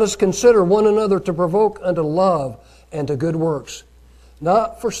 And let us consider one another to provoke unto love and to good works,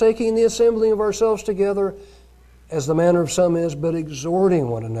 not forsaking the assembling of ourselves together, as the manner of some is, but exhorting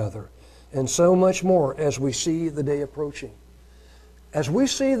one another, and so much more as we see the day approaching. As we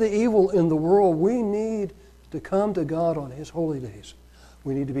see the evil in the world, we need to come to God on His holy days.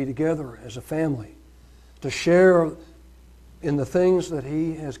 We need to be together as a family, to share in the things that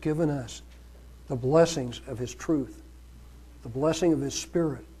He has given us, the blessings of His truth, the blessing of His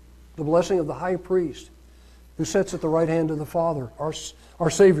Spirit, the blessing of the high priest who sits at the right hand of the Father, our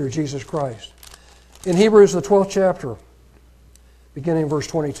Savior, Jesus Christ. In Hebrews, the 12th chapter, beginning in verse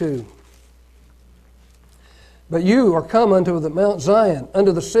 22, but you are come unto the Mount Zion,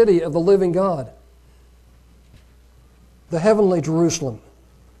 unto the city of the living God, the heavenly Jerusalem,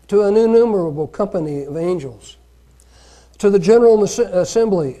 to an innumerable company of angels, to the general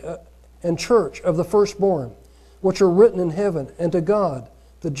assembly and church of the firstborn, which are written in heaven, and to God,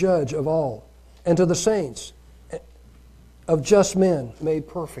 the judge of all, and to the saints of just men made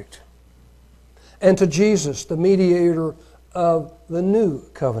perfect, and to Jesus, the mediator of the new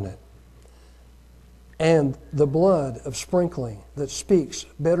covenant, and the blood of sprinkling that speaks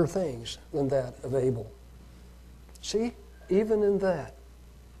better things than that of Abel. See, even in that,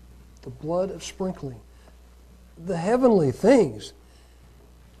 the blood of sprinkling, the heavenly things.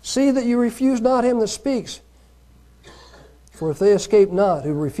 See that you refuse not him that speaks. For if they escape not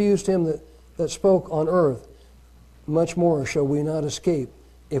who refused him that spoke on earth, much more shall we not escape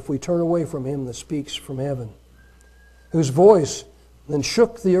if we turn away from him that speaks from heaven, whose voice then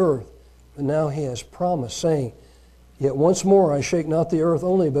shook the earth. And now he has promised, saying, yet once more I shake not the earth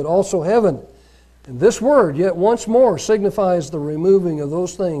only, but also heaven. And this word, yet once more, signifies the removing of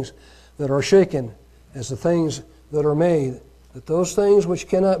those things that are shaken as the things that are made, that those things which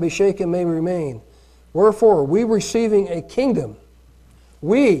cannot be shaken may remain. Wherefore, we receiving a kingdom,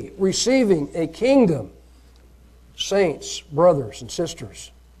 saints, brothers, and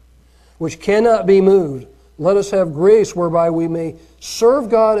sisters, which cannot be moved, let us have grace whereby we may serve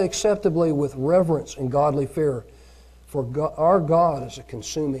God acceptably with reverence and godly fear. For God, our God is a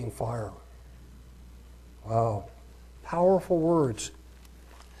consuming fire. Wow. Powerful words.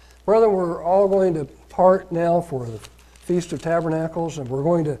 Brethren, we're all going to part now for the Feast of Tabernacles, and we're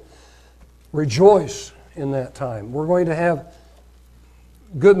going to rejoice in that time. We're going to have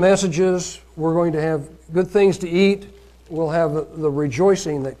good messages. We're going to have good things to eat. We'll have the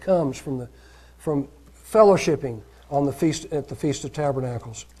rejoicing that comes from fellowshipping on the feast at the Feast of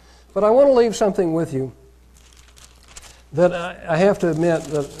Tabernacles. But I want to leave something with you that I have to admit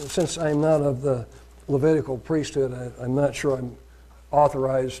that since I'm not of the Levitical priesthood, I'm not sure I'm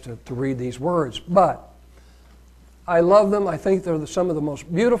authorized to read these words. But I love them. I think they're some of the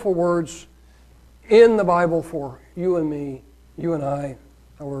most beautiful words in the Bible for you and me, you and I,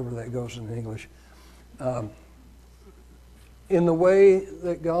 however that goes in English, in the way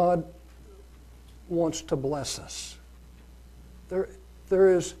that God wants to bless us. There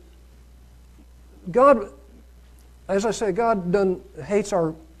is God, as I say, God hates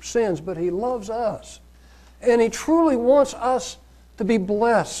our sins, but He loves us. And He truly wants us to be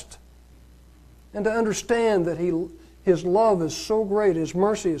blessed and to understand that His love is so great, His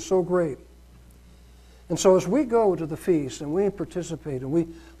mercy is so great. And so as we go to the feast and we participate and we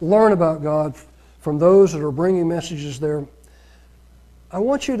learn about God from those that are bringing messages there, I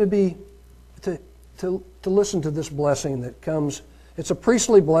want you to listen to this blessing that comes. It's a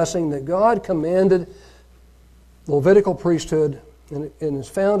priestly blessing that God commanded the Levitical priesthood, and is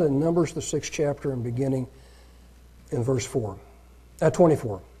found in Numbers, the 6th chapter, and beginning in verse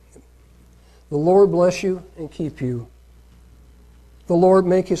 24. The Lord bless you and keep you. The Lord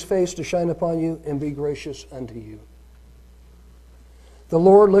make His face to shine upon you and be gracious unto you. The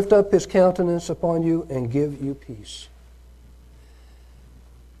Lord lift up His countenance upon you and give you peace.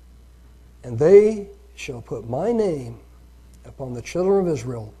 And they shall put my name upon the children of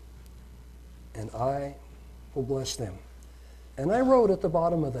Israel, and I will bless them. And I wrote at the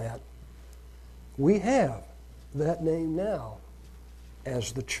bottom of that, we have that name now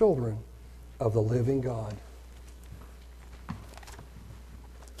as the children of the living God.